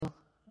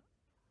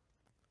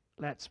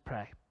Let's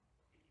pray.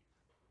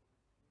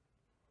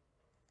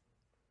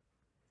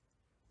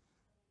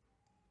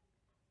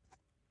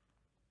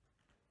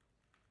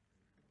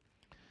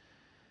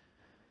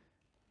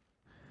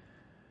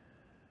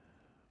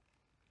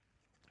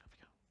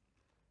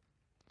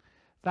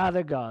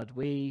 Father God,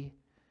 we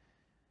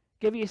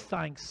give you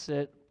thanks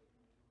that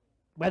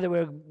whether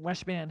we're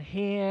worshiping in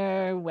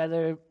here,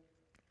 whether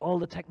all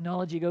the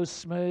technology goes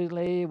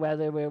smoothly,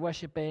 whether we're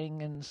worshiping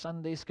in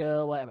Sunday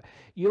school, whatever,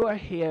 you are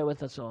here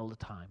with us all the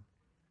time.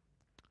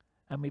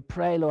 And we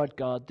pray, Lord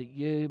God, that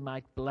you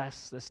might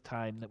bless this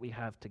time that we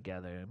have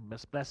together,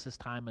 and bless this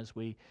time as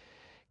we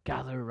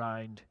gather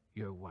around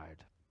your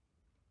word.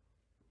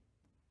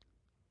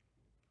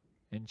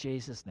 In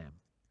Jesus' name,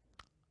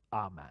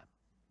 amen.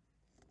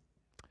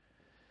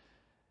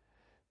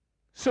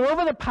 So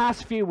over the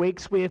past few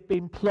weeks, we have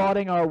been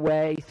plodding our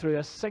way through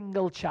a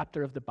single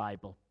chapter of the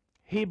Bible,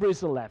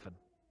 Hebrews 11.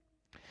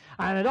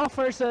 And it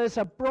offers us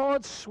a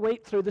broad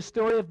sweep through the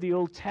story of the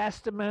Old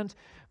Testament,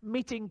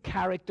 meeting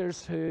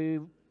characters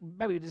who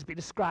maybe would just be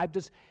described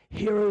as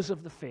heroes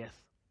of the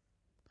faith.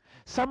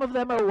 Some of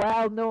them are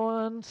well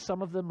known,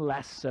 some of them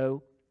less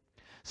so.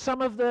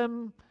 Some of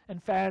them, in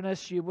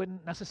fairness, you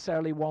wouldn't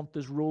necessarily want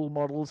as role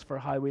models for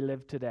how we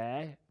live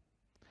today.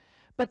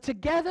 But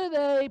together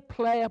they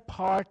play a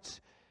part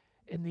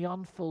in the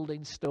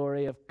unfolding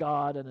story of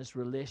God and his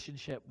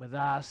relationship with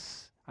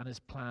us and his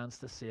plans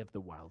to save the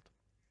world.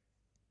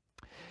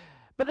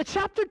 But the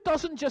chapter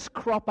doesn't just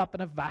crop up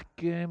in a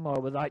vacuum or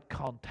without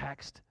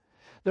context.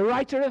 The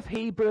writer of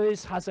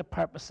Hebrews has a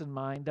purpose in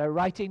mind. They're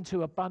writing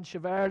to a bunch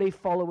of early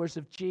followers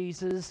of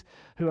Jesus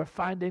who are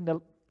finding the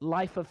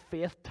life of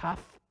faith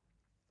tough.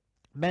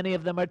 Many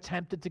of them are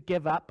tempted to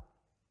give up.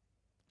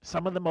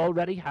 Some of them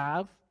already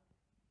have.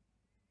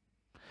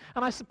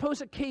 And I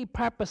suppose a key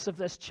purpose of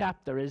this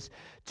chapter is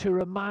to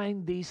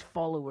remind these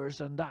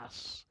followers and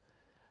us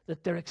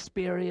that their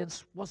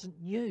experience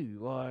wasn't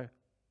new or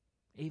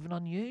even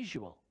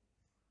unusual.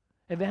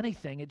 If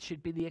anything, it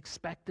should be the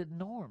expected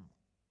norm.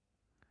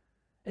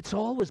 It's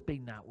always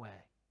been that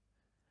way.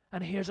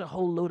 And here's a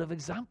whole load of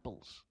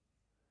examples.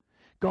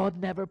 God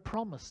never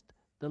promised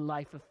the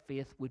life of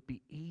faith would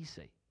be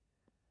easy,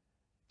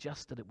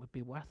 just that it would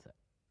be worth it.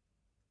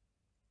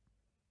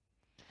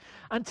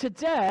 And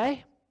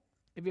today,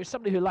 if you're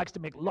somebody who likes to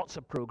make lots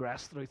of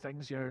progress through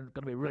things, you're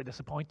going to be really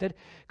disappointed,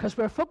 because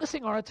we're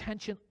focusing our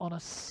attention on a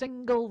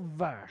single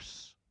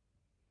verse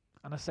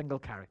and a single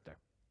character.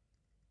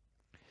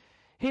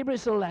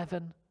 Hebrews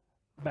 11,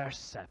 verse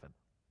 7.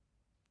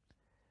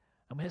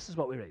 And this is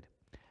what we read.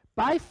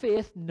 By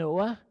faith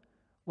Noah,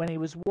 when he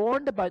was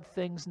warned about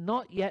things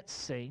not yet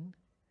seen,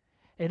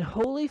 in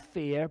holy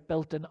fear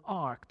built an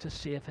ark to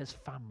save his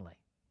family.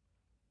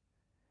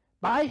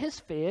 By his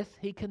faith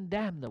he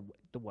condemned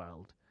the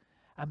world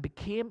and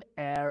became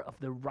heir of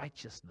the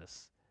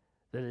righteousness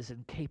that is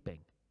in keeping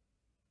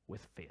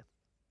with faith.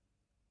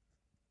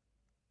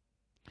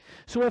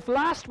 So if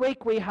last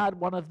week we had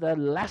one of the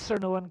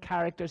lesser-known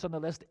characters on the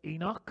list,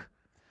 Enoch,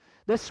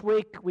 this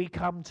week we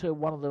come to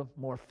one of the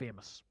more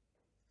famous,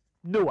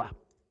 Noah.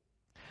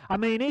 I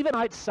mean, even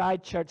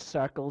outside church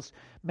circles,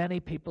 many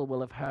people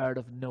will have heard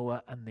of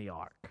Noah and the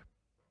ark.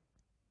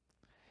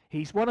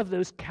 He's one of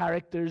those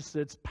characters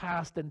that's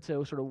passed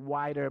into sort of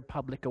wider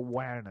public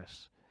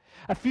awareness.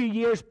 A few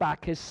years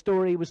back, his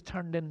story was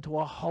turned into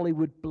a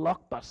Hollywood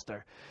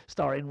blockbuster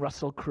starring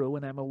Russell Crowe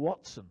and Emma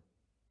Watson.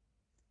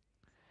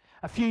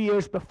 A few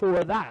years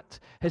before that,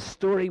 his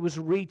story was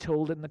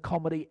retold in the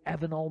comedy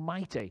Evan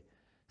Almighty,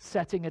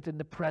 setting it in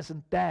the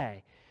present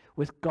day,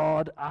 with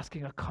God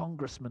asking a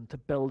congressman to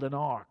build an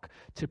ark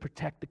to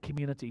protect the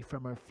community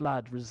from a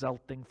flood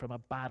resulting from a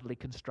badly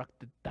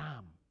constructed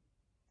dam.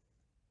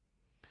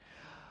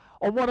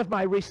 On one of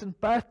my recent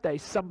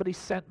birthdays, somebody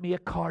sent me a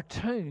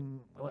cartoon,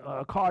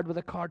 a card with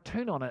a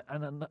cartoon on it,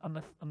 and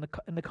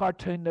in the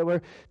cartoon there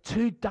were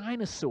two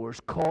dinosaurs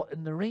caught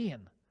in the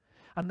rain.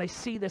 And they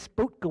see this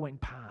boat going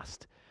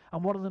past,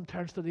 and one of them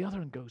turns to the other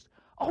and goes,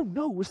 "Oh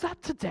no, was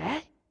that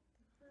today?"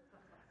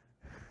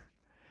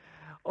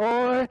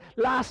 Or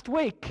last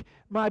week,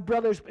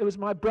 it was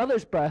my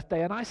brother's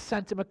birthday, and I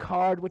sent him a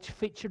card which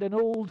featured an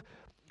old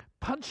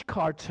Punch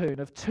cartoon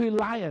of two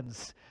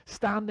lions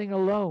standing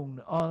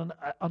alone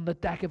on the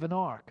deck of an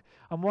ark.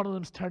 And one of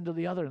them's turned to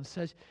the other and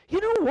says,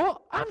 "You know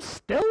what? I'm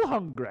still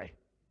hungry."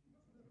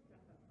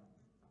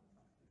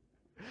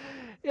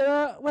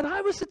 When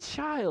I was a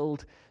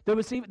child, there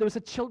was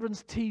a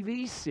children's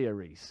TV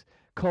series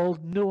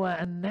called Noah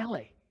and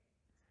Nellie,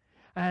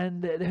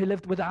 and who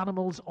lived with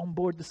animals on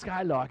board the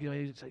Skylark.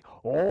 You'd say,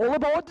 "All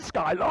aboard the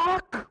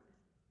Skylark!"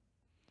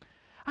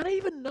 And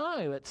even now,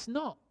 it's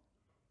not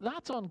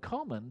that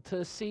uncommon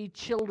to see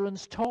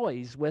children's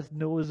toys with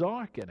Noah's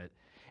Ark in it.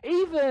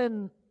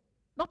 Even,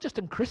 not just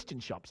in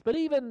Christian shops, but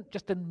even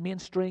just in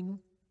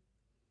mainstream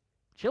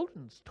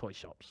children's toy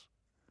shops.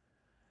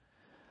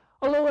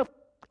 Although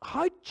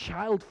how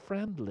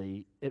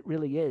child-friendly it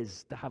really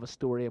is to have a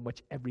story in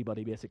which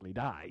everybody basically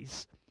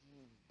dies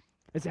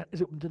is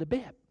open to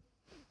debate.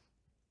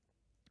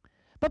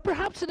 But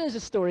perhaps it is a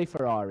story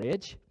for our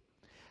age.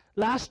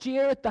 Last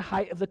year, at the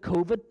height of the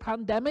COVID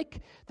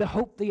pandemic, the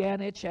hope the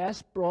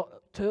NHS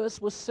brought to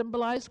us was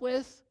symbolized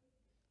with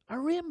a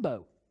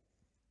rainbow.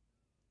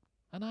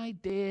 An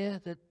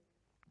idea that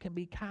can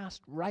be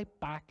cast right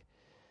back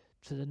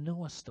to the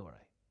Noah story.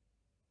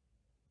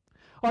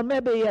 Or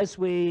maybe as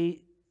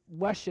we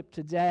worship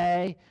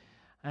today,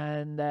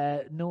 and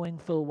knowing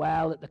full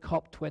well that the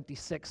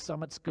COP26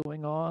 summit's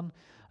going on,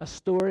 a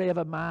story of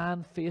a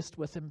man faced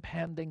with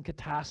impending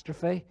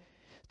catastrophe,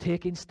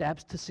 taking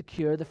steps to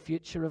secure the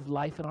future of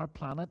life on our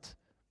planet.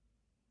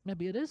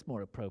 Maybe it is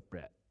more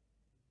appropriate.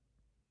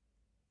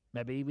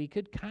 Maybe we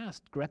could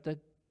cast Greta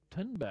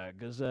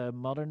Thunberg as a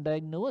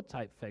modern-day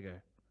Noah-type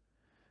figure,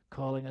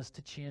 calling us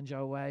to change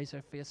our ways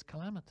or face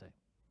calamity.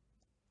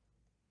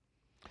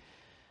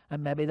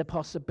 And maybe the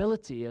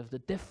possibility of the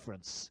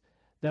difference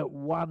that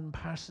one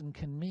person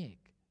can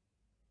make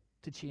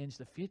to change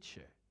the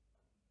future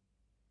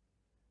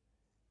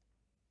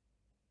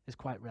is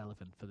quite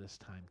relevant for this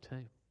time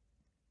too.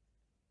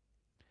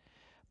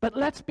 But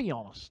let's be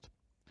honest,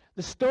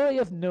 the story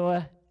of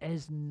Noah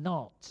is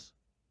not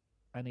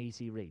an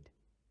easy read.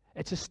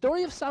 It's a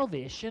story of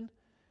salvation,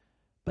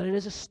 but it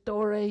is a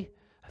story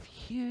of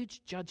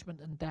huge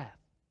judgment and death.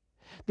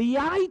 The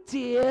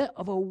idea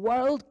of a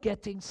world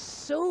getting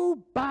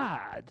so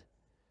bad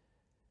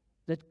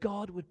that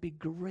God would be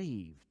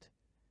grieved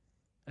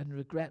and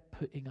regret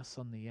putting us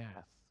on the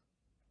earth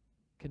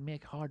can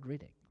make hard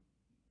reading.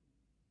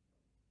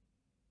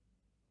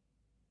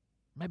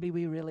 Maybe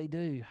we really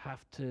do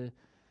have to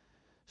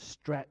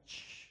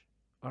stretch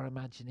our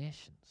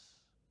imaginations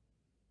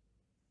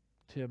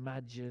to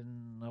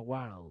imagine a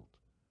world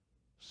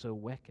so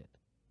wicked.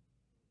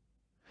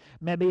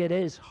 Maybe it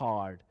is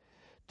hard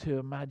to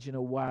imagine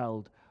a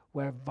world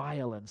where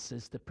violence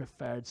is the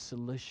preferred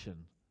solution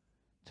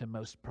to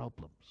most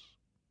problems.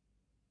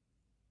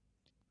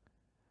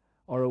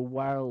 Or a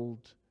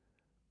world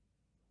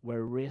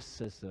where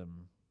racism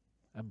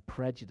and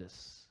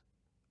prejudice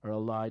are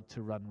allowed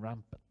to run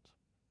rampant.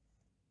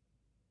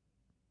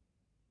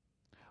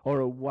 Or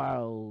a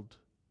world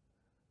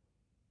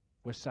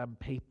where some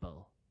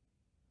people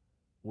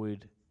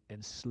would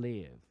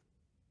enslave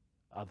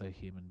other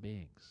human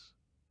beings.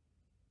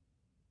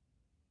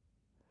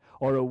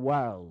 Or a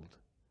world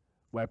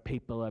where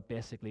people are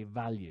basically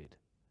valued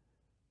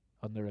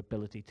on their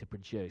ability to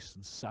produce,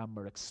 and some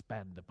are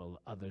expendable,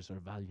 others are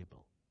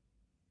valuable.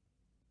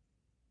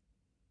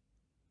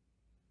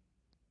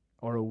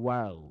 Or a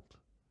world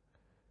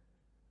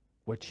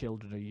where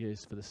children are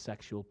used for the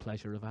sexual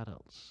pleasure of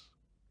adults.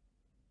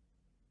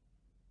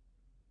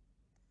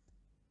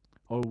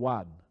 Or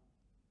one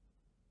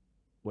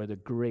where the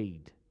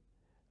greed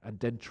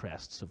and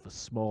interests of a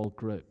small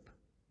group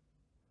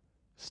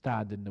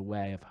stand in the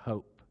way of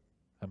hope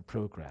and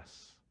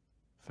progress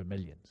for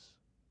millions.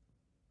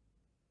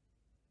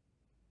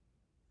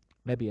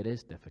 Maybe it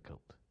is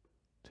difficult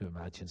to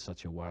imagine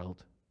such a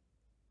world.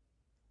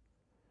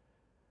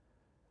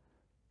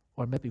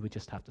 Or maybe we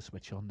just have to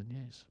switch on the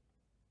news.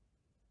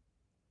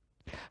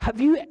 Have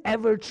you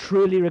ever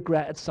truly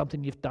regretted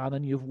something you've done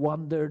and you've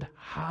wondered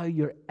how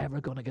you're ever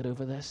going to get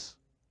over this?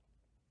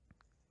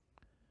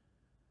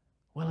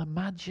 Well,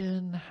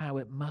 imagine how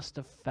it must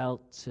have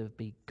felt to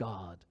be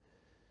God,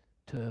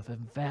 to have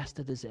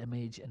invested his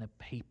image in a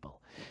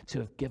people, to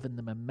have given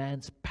them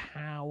immense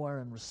power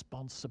and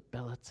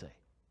responsibility,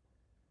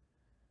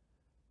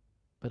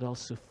 but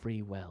also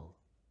free will,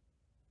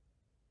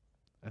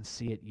 and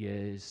see it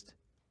used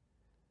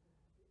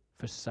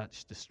for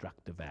such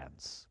destructive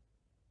ends.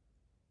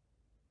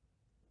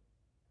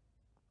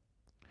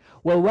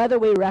 Well, whether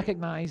we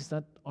recognize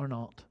that or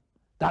not,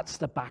 that's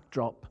the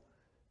backdrop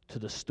to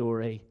the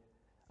story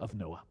of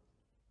Noah.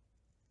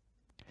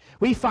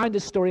 We find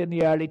this story in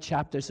the early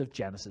chapters of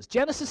Genesis.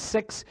 Genesis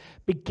 6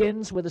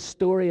 begins with a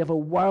story of a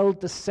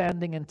world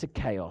descending into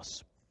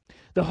chaos.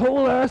 The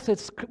whole earth,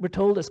 we're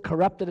told, has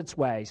corrupted its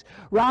ways.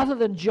 Rather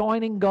than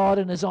joining God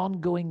in his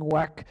ongoing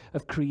work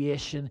of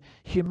creation,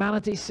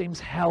 humanity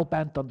seems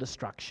hell-bent on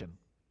destruction.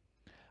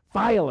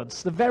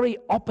 Violence, the very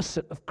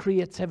opposite of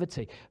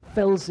creativity,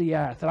 fills the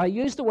earth. And I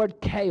use the word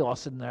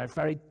chaos in there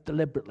very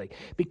deliberately,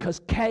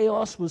 because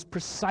chaos was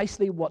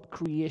precisely what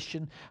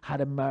creation had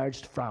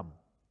emerged from.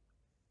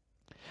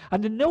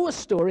 And the Noah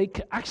story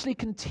actually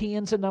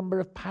contains a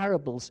number of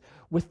parables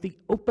with the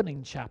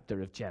opening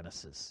chapter of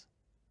Genesis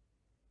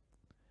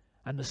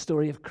and the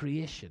story of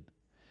creation.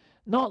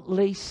 Not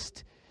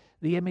least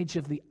the image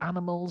of the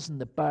animals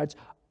and the birds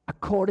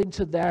according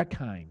to their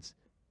kinds.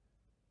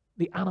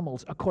 The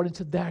animals according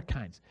to their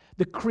kinds.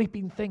 The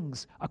creeping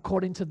things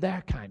according to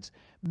their kinds,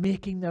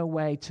 making their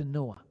way to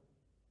Noah.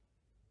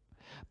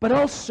 But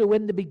also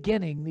in the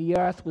beginning, the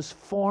earth was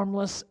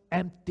formless,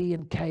 empty,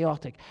 and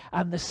chaotic,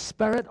 and the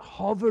Spirit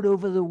hovered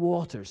over the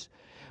waters,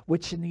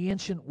 which in the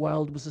ancient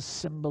world was a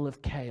symbol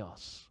of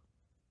chaos.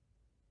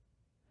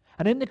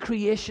 And in the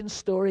creation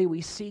story,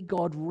 we see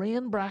God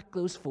rein back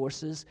those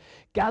forces,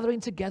 gathering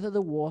together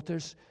the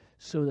waters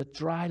so that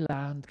dry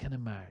land can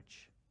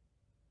emerge.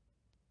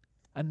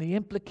 And the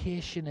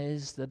implication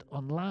is that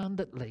on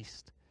land at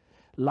least,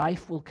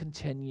 life will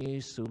continue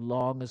so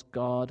long as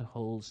God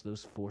holds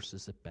those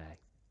forces at bay.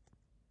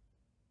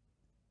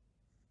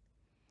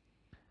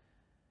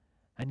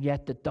 And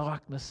yet the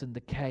darkness and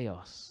the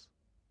chaos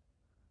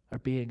are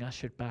being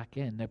ushered back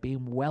in. They're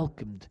being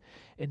welcomed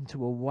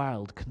into a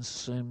world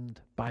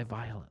consumed by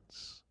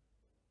violence.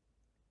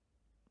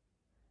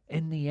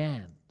 In the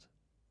end,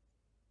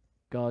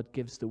 God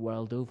gives the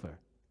world over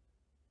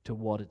to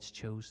what it's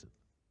chosen.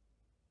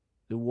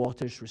 The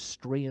waters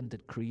restrained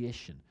at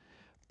creation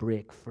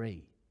break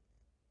free.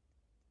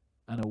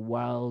 And a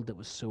world that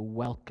was so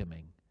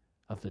welcoming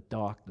of the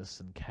darkness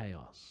and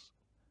chaos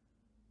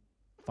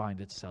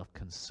find itself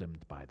consumed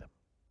by them.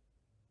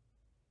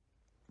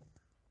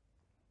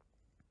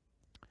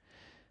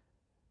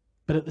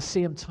 But at the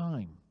same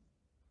time,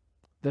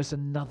 there's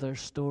another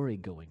story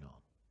going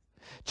on.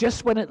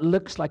 Just when it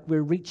looks like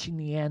we're reaching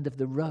the end of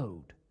the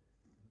road,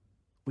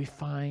 we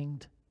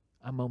find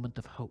a moment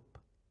of hope.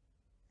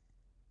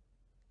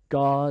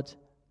 God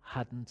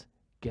hadn't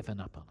given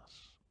up on us.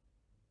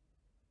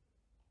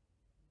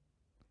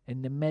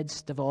 In the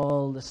midst of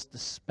all this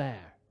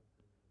despair,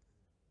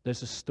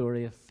 there's a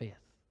story of faith.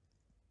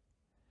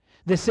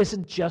 This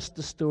isn't just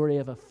the story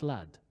of a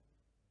flood.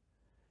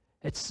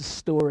 It's the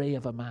story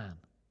of a man,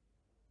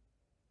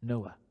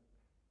 Noah.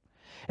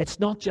 It's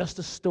not just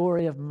a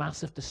story of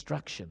massive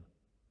destruction.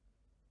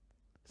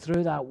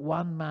 Through that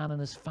one man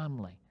and his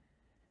family,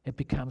 it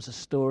becomes a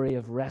story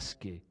of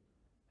rescue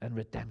and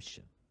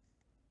redemption.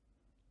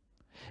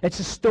 It's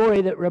a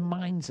story that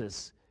reminds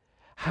us,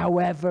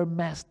 however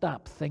messed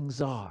up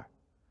things are,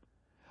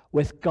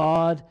 with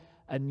God,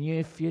 a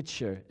new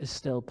future is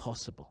still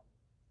possible.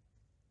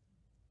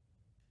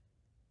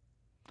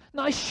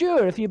 Now,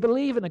 sure, if you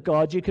believe in a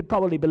God, you could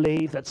probably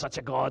believe that such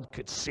a God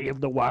could save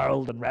the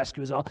world and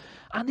rescue us all,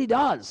 and he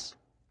does.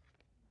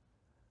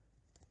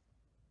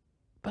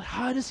 But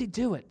how does he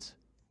do it?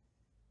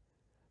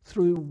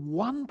 Through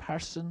one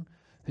person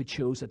who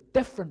chose a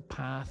different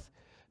path,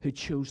 who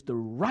chose the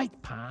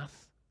right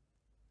path,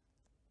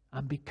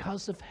 and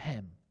because of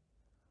him,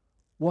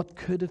 what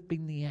could have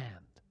been the end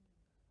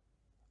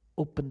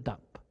opened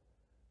up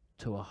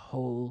to a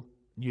whole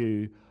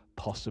new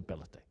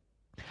possibility.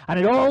 And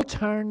it all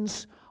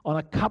turns on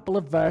a couple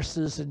of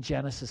verses in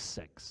Genesis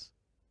 6.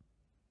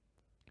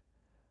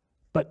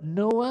 But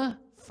Noah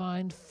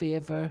found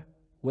favor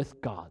with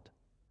God.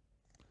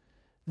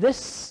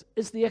 This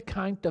is the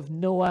account of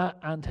Noah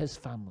and his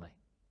family.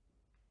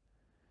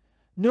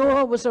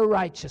 Noah was a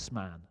righteous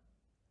man,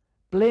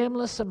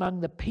 blameless among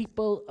the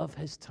people of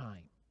his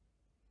time.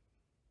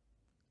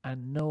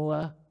 And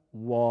Noah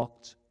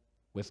walked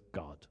with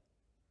God.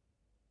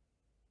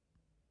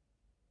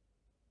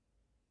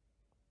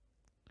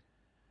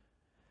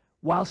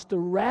 Whilst the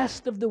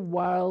rest of the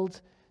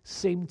world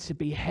seemed to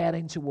be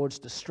heading towards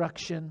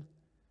destruction,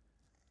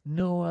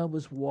 Noah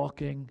was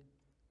walking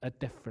a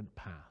different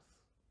path.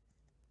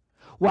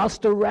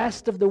 Whilst the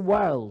rest of the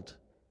world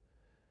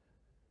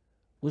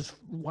was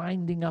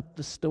winding up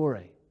the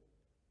story,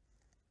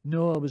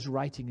 Noah was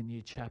writing a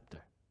new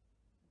chapter.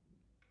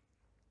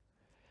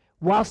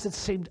 Whilst it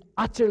seemed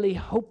utterly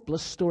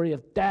hopeless story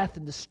of death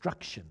and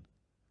destruction,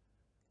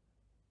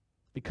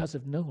 because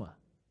of Noah,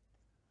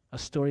 a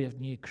story of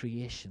new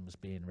creation was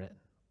being written.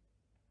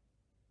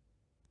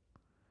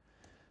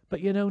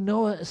 But you know,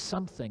 Noah is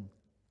something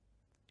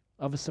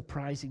of a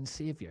surprising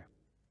savior.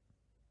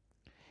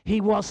 He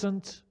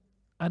wasn't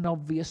an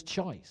obvious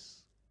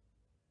choice.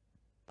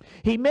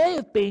 He may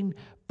have been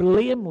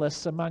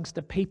blameless amongst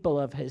the people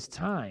of his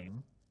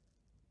time,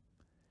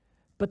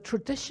 but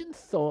tradition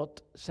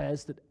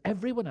says that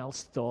everyone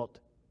else thought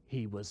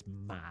he was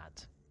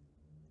mad.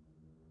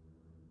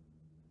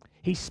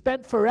 He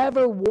spent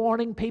forever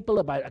warning people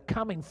about a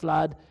coming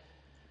flood,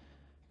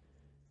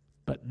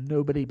 but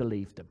nobody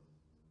believed him.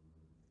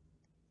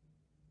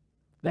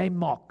 They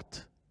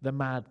mocked the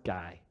mad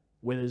guy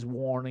with his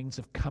warnings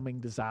of coming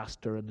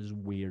disaster and his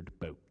weird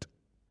boat.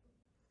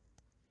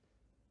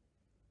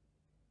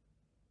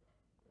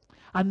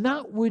 And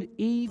that would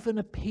even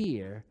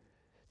appear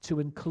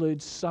to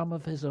include some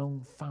of his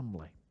own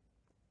family.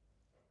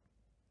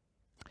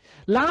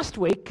 Last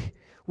week,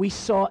 we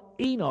saw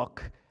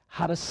Enoch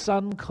had a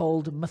son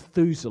called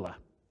Methuselah.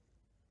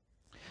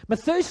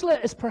 Methuselah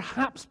is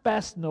perhaps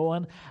best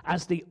known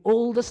as the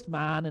oldest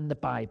man in the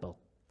Bible,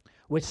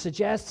 which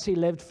suggests he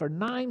lived for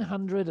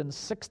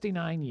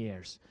 969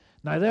 years.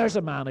 Now there's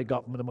a man who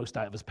got the most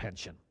out of his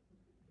pension.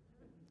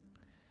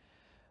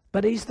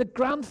 But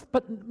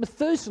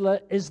Methuselah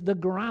is the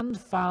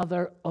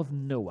grandfather of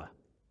Noah.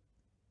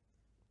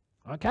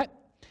 Okay?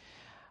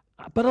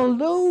 But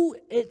although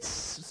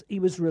he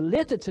was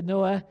related to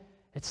Noah,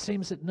 it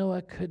seems that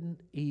Noah couldn't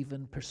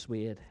even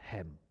persuade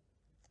him.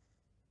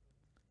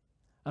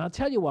 And I'll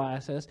tell you why I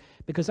say this,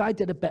 because I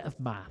did a bit of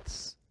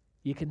maths.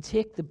 You can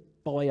take the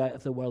boy out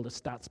of the world of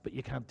stats, but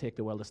you can't take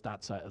the world of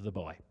stats out of the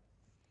boy.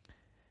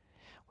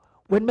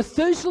 When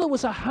Methuselah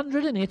was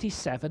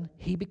 187,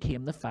 he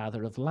became the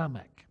father of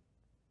Lamech.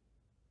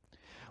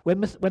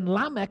 When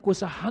Lamech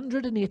was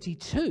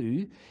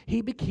 182,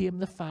 he became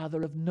the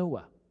father of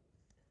Noah.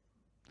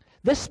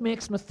 This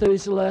makes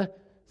Methuselah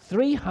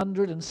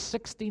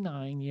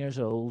 369 years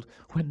old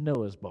when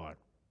Noah's born.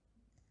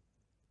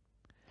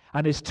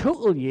 And his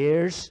total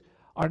years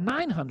are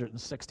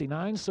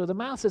 969, so the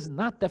maths isn't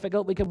that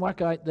difficult. We can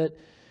work out that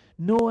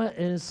Noah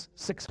is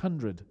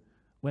 600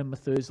 when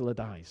Methuselah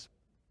dies.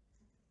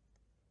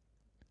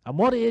 And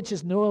what age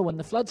is Noah when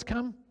the floods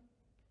come?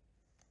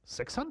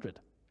 600.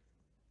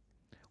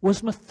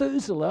 Was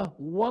Methuselah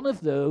one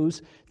of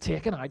those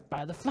taken out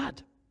by the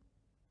flood?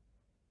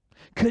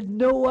 Could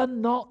Noah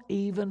not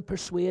even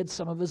persuade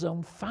some of his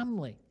own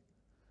family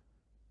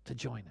to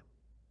join him?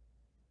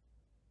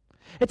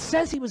 It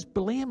says he was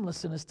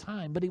blameless in his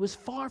time, but he was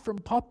far from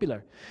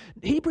popular.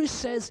 Hebrews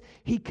says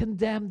he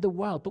condemned the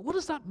world. But what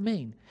does that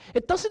mean?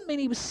 It doesn't mean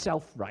he was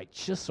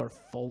self-righteous or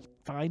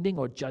fault-finding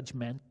or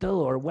judgmental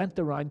or went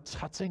around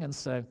tutting and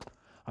saying,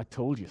 I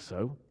told you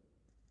so.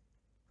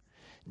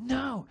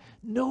 No,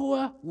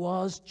 Noah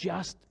was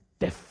just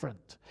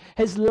different.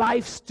 His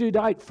life stood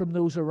out from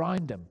those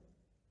around him.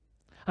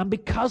 And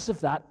because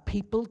of that,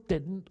 people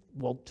didn't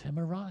want him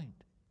around.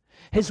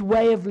 His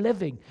way of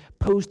living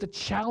posed a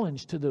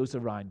challenge to those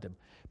around him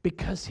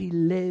because he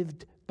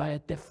lived by a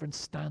different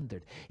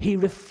standard. He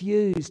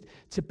refused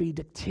to be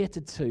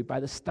dictated to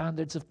by the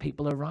standards of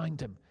people around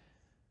him.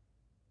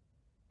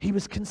 He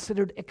was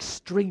considered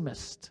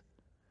extremist,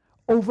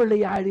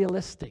 overly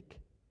idealistic,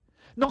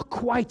 not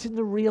quite in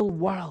the real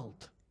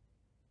world.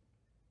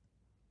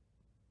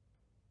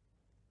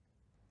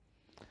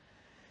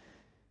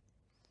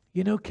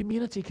 You know,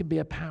 community can be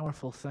a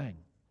powerful thing.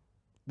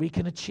 We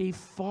can achieve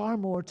far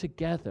more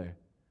together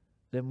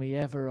than we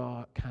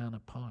ever can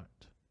apart.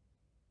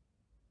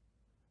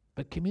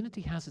 But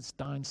community has its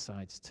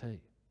downsides too.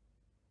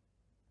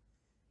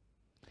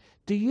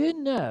 Do you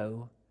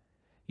know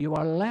you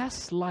are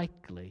less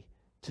likely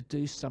to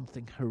do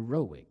something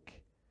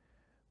heroic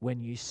when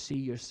you see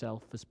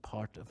yourself as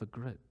part of a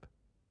group?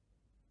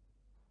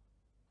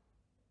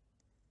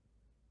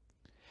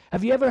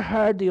 Have you ever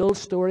heard the old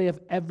story of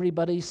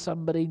everybody,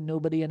 somebody,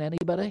 nobody, and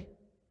anybody?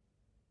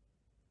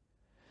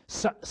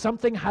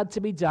 Something had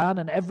to be done,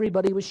 and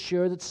everybody was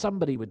sure that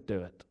somebody would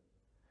do it.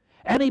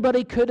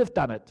 Anybody could have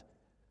done it,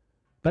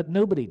 but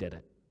nobody did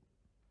it.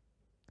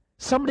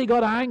 Somebody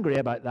got angry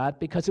about that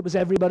because it was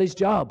everybody's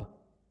job.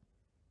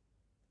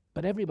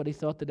 But everybody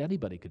thought that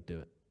anybody could do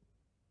it.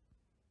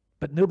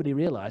 But nobody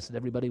realized that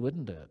everybody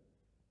wouldn't do it.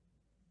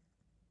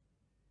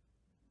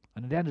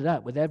 And it ended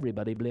up with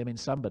everybody blaming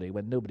somebody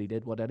when nobody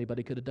did what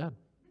anybody could have done.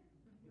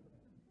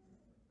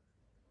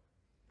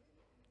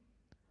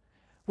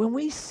 When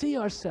we see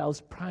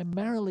ourselves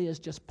primarily as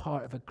just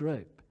part of a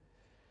group,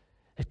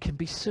 it can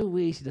be so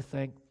easy to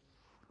think,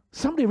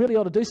 somebody really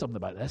ought to do something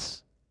about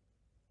this.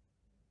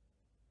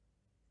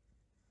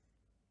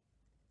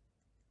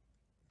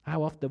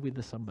 How often are we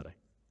the somebody?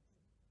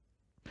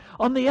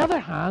 On the other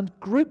hand,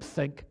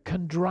 groupthink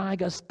can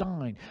drag us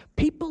down.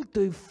 People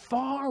do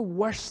far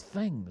worse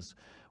things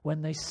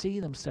when they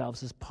see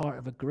themselves as part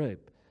of a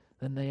group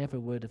than they ever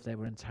would if they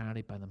were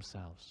entirely by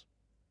themselves.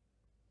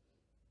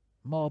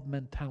 Mob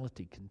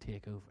mentality can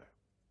take over.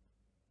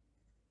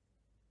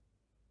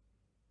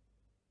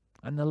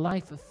 And the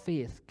life of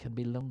faith can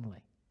be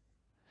lonely.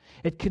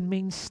 It can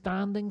mean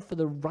standing for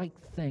the right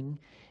thing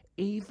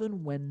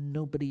even when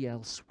nobody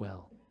else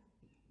will.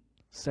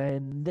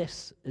 Saying,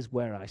 this is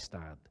where I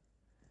stand.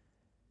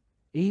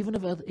 Even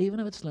if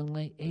it's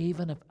lonely,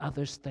 even if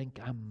others think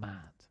I'm mad.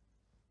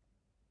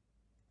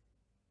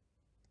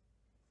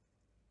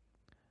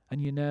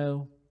 And you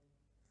know,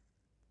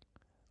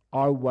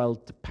 our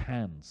world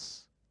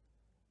depends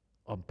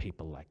on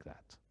people like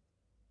that.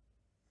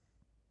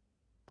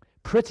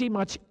 Pretty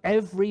much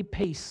every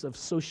piece of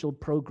social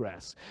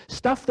progress,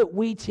 stuff that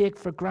we take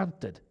for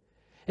granted,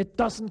 it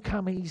doesn't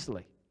come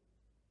easily.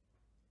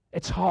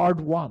 It's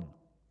hard won.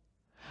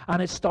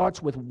 And it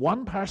starts with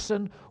one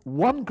person,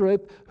 one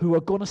group who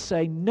are going to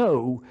say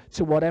no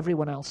to what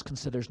everyone else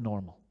considers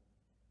normal.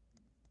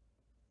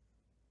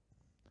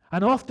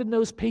 And often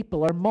those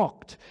people are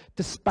mocked,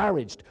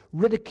 disparaged,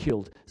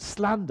 ridiculed,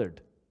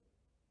 slandered.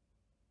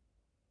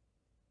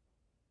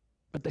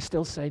 But they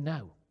still say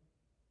no.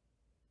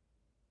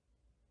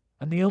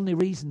 And the only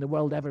reason the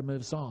world ever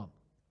moves on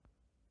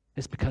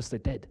is because they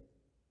did.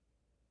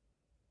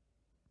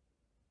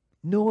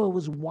 Noah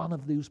was one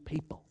of those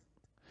people.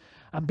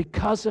 And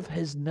because of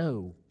his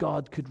no,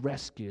 God could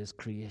rescue his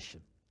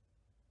creation.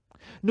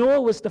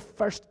 Noah was the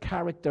first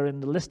character in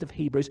the list of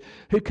Hebrews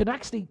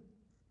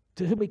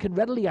to whom we can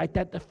readily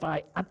identify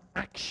an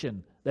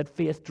action that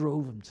faith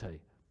drove him to.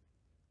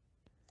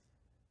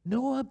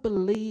 Noah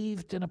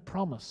believed in a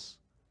promise,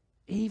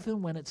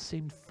 even when it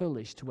seemed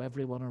foolish to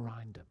everyone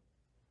around him.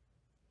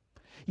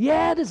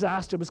 Yeah,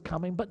 disaster was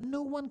coming, but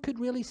no one could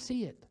really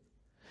see it.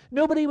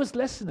 Nobody was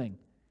listening.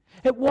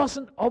 It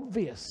wasn't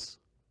obvious.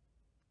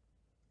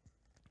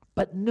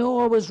 But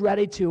Noah was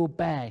ready to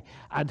obey,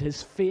 and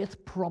his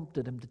faith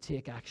prompted him to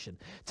take action,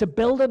 to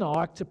build an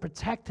ark to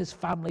protect his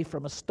family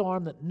from a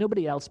storm that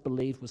nobody else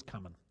believed was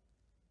coming.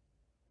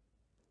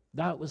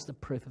 That was the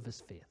proof of his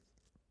faith.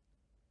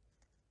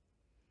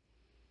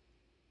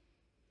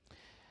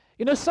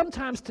 You know,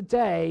 sometimes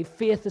today,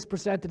 faith is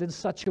presented in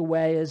such a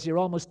way as you're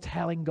almost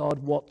telling God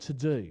what to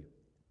do.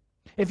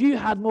 If you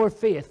had more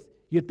faith,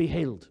 you'd be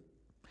healed.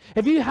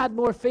 If you had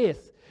more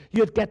faith,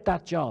 you'd get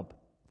that job.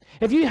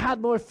 If you had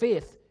more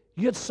faith,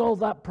 you'd solve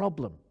that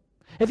problem.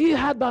 If you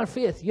had more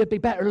faith, you'd be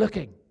better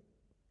looking.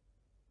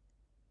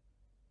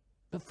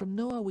 But from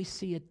Noah, we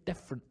see a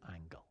different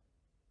angle.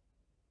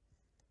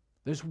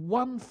 There's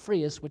one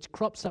phrase which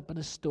crops up in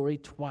his story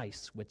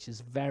twice, which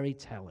is very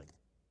telling.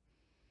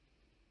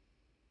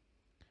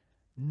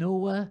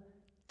 Noah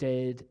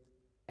did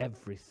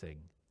everything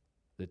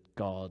that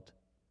God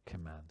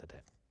commanded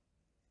him.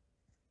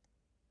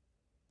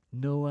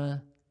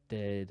 Noah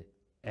did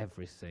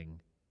everything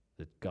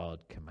that God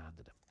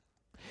commanded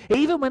him.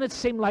 Even when it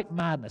seemed like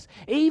madness,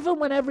 even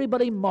when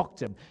everybody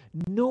mocked him,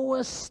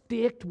 Noah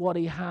staked what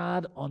he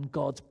had on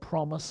God's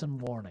promise and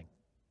warning.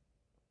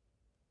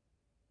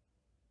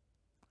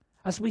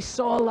 As we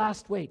saw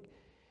last week,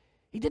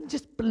 he didn't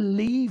just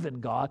believe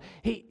in God.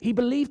 He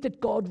believed that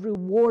God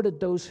rewarded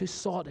those who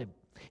sought him.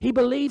 He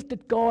believed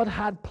that God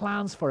had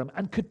plans for him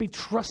and could be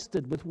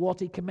trusted with what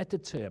he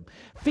committed to him.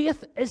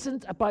 Faith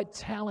isn't about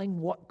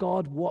telling what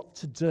God what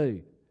to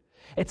do.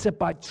 It's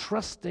about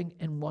trusting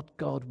in what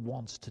God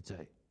wants to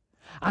do.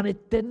 And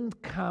it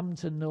didn't come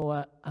to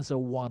Noah as a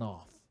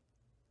one-off.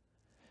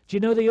 Do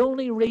you know the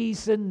only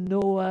reason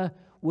Noah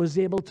was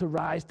able to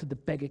rise to the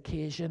big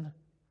occasion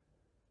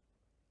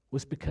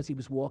was because he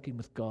was walking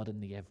with God in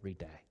the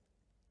everyday?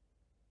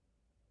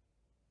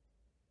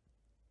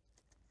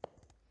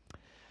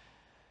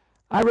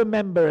 I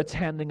remember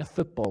attending a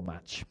football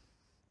match.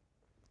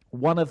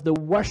 One of the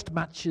worst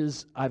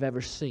matches I've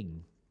ever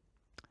seen.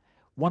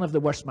 One of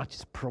the worst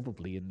matches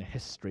probably in the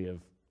history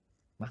of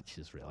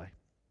matches, really.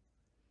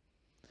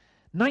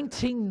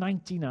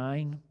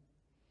 1999,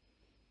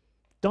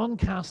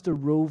 Doncaster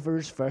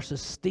Rovers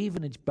versus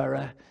Stevenage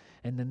Borough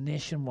in the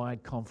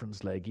Nationwide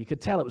Conference League. You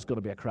could tell it was going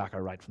to be a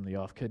cracker right from the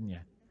off, couldn't you?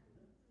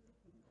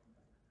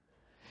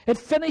 It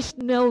finished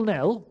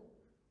 0-0.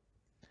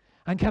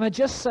 And can I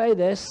just say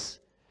this?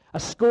 A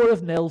score of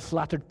 0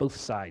 flattered both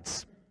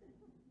sides.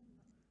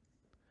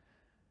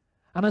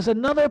 And as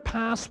another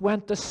pass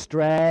went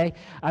astray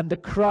and the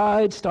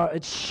crowd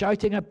started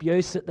shouting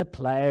abuse at the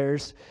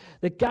players,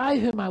 the guy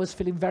whom I was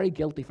feeling very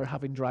guilty for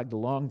having dragged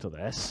along to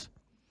this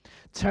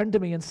turned to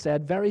me and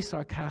said very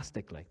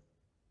sarcastically,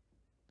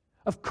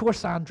 "Of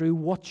course, Andrew,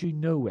 what you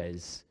know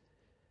is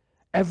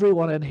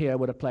everyone in here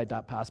would have played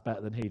that pass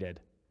better than he did."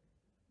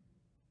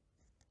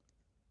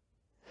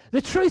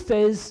 The truth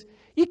is,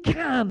 you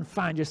can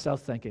find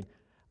yourself thinking,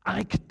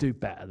 I could do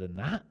better than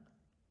that.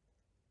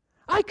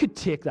 I could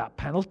take that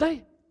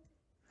penalty.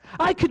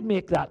 I could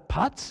make that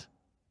putt.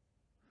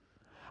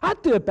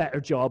 I'd do a better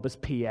job as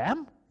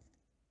PM.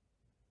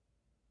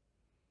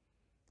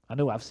 I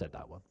know I've said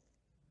that one.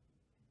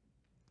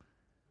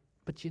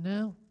 But you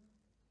know,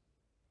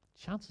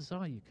 chances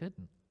are you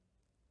couldn't.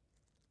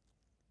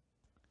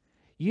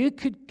 You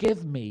could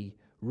give me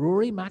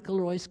Rory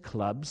McIlroy's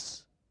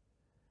clubs,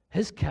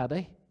 his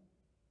caddy,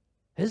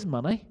 his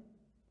money,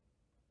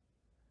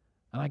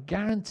 and I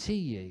guarantee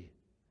you,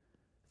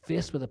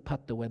 faced with a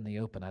putt to win the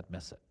Open, I'd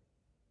miss it.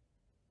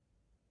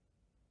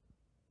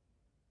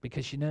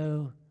 Because you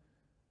know,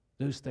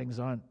 those things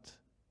aren't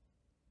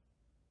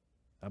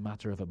a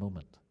matter of a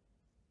moment.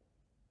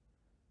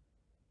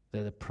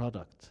 They're the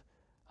product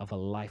of a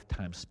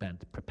lifetime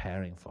spent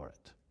preparing for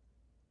it.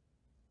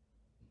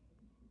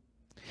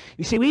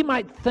 You see, we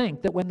might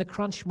think that when the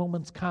crunch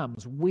moment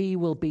comes, we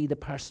will be the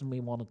person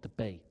we wanted to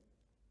be,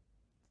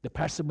 the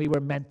person we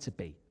were meant to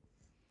be,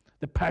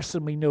 the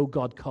person we know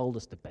God called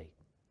us to be.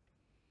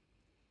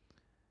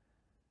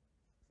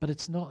 But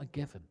it's not a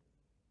given.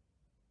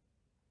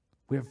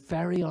 We're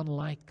very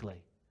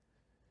unlikely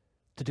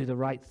to do the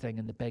right thing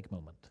in the big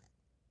moment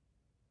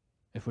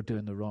if we're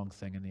doing the wrong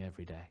thing in the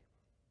everyday.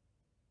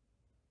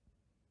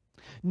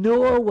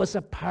 Noah was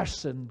a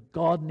person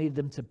God needed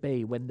him to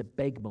be when the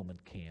big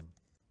moment came,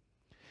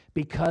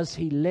 because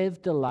he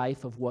lived a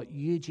life of what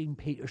Eugene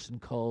Peterson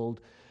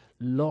called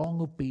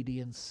long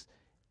obedience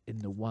in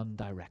the one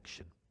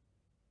direction.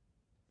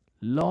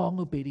 Long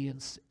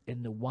obedience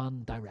in the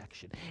one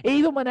direction.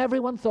 Even when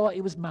everyone thought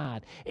he was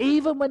mad,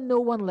 even when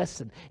no one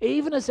listened,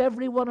 even as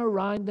everyone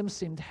around him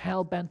seemed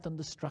hell-bent on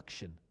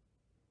destruction,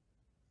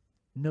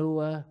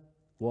 Noah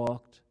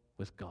walked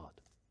with God.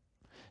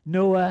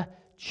 Noah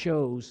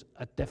chose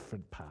a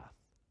different path,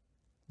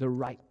 the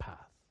right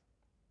path.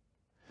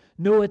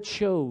 Noah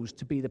chose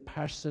to be the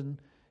person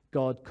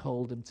God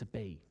called him to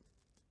be.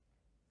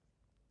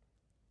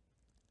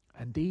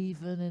 And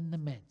even in the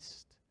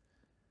midst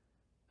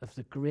of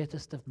the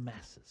greatest of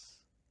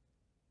messes,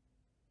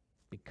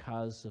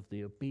 because of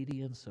the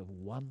obedience of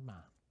one man,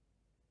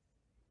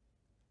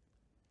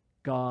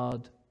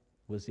 God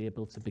was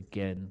able to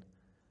begin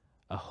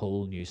a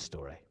whole new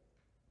story.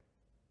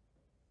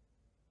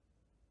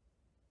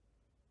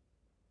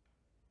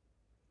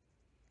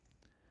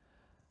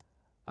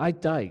 I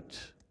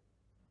doubt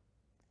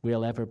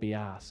we'll ever be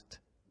asked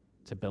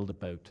to build a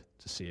boat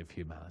to save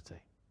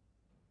humanity.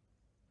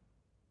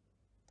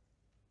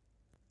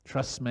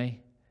 Trust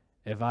me,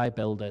 if I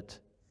build it,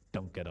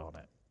 don't get on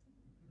it.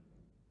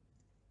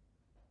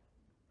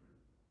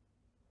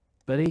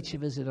 But each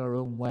of us in our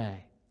own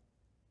way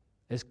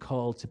is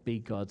called to be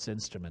God's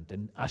instrument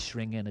in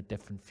ushering in a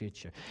different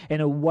future.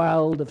 In a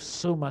world of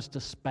so much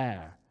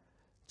despair,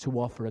 to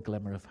offer a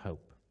glimmer of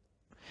hope.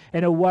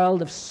 In a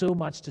world of so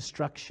much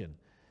destruction,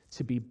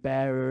 to be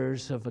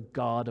bearers of a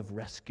God of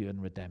rescue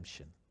and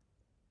redemption,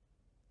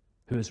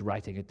 who is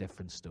writing a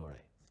different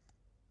story,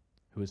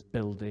 who is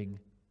building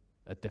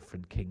a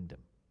different kingdom.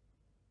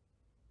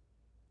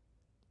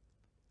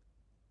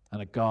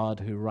 And a God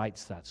who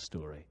writes that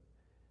story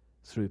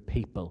through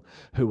people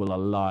who will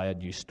allow a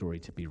new story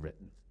to be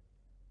written.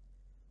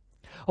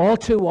 All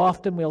too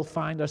often we'll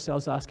find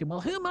ourselves asking,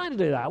 well, who am I to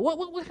do that?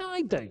 What can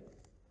I do?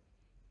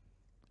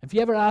 If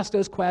you ever ask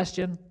those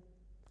questions,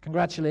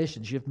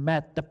 congratulations, you've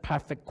met the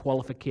perfect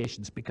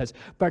qualifications, because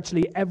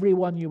virtually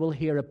everyone you will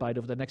hear about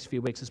over the next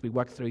few weeks as we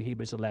work through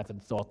Hebrews 11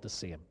 thought the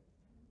same.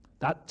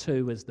 That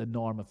too is the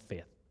norm of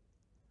faith.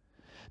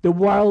 The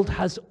world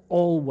has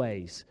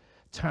always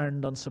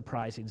turned on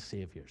surprising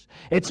saviors.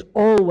 It's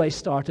always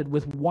started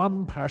with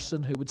one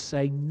person who would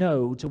say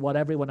no to what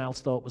everyone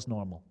else thought was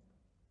normal.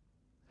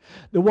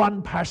 The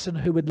one person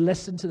who would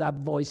listen to that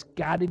voice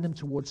guiding them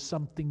towards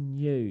something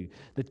new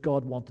that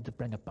God wanted to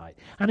bring about.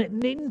 And it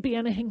needn't be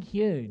anything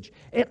huge.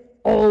 It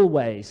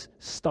always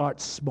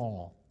starts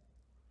small,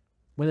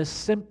 with a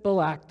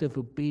simple act of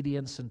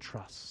obedience and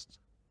trust.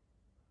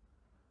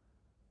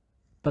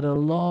 But a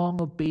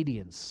long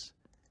obedience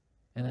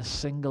in a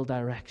single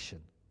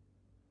direction,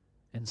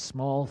 in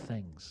small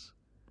things,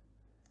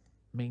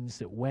 means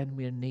that when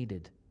we're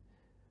needed,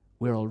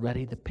 we're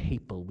already the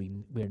people we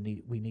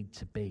need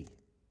to be,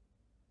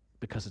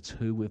 because it's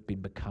who we've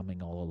been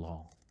becoming all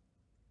along.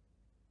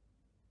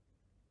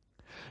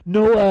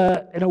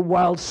 Noah, in a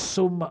world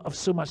of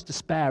so much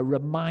despair,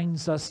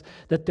 reminds us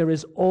that there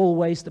is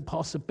always the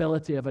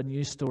possibility of a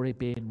new story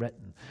being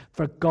written,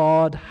 for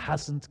God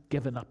hasn't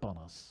given up on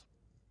us.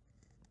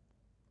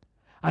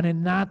 And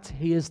in that,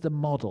 he is the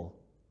model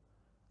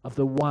of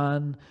the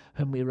one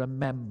whom we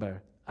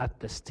remember at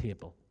this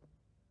table.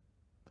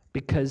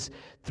 Because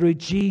through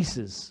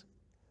Jesus,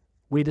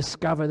 we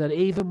discover that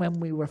even when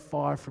we were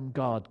far from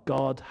God,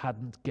 God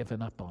hadn't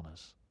given up on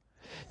us.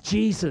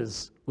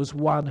 Jesus was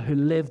one who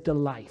lived a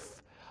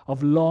life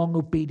of long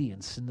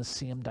obedience in the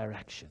same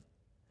direction.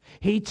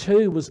 He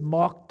too was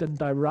mocked and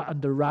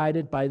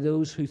derided by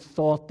those who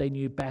thought they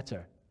knew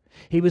better.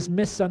 He was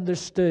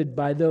misunderstood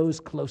by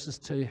those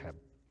closest to him.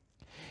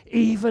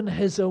 Even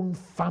his own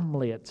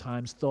family at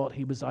times thought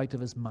he was out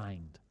of his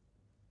mind.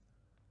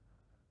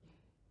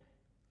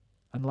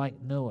 And like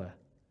Noah,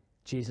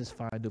 Jesus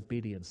found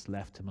obedience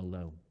left him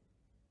alone.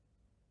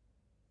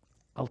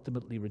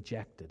 Ultimately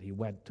rejected, he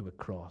went to a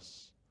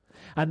cross.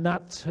 And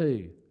that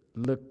too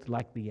looked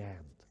like the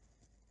end.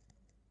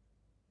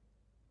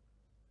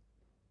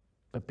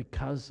 But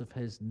because of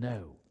his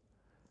no,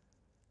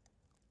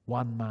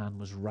 one man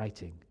was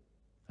writing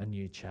a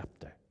new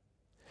chapter.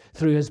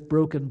 Through his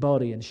broken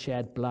body and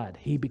shed blood,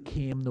 he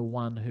became the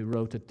one who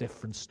wrote a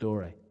different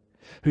story,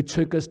 who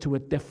took us to a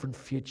different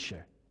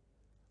future,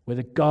 with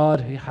a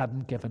God who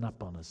hadn't given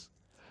up on us,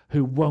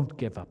 who won't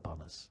give up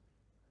on us.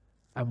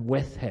 And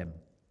with him,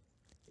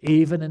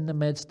 even in the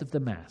midst of the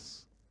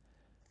mess,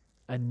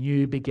 a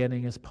new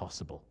beginning is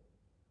possible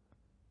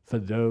for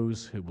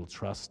those who will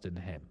trust in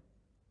him.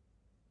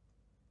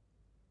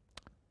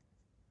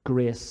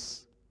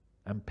 Grace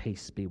and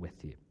peace be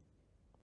with you.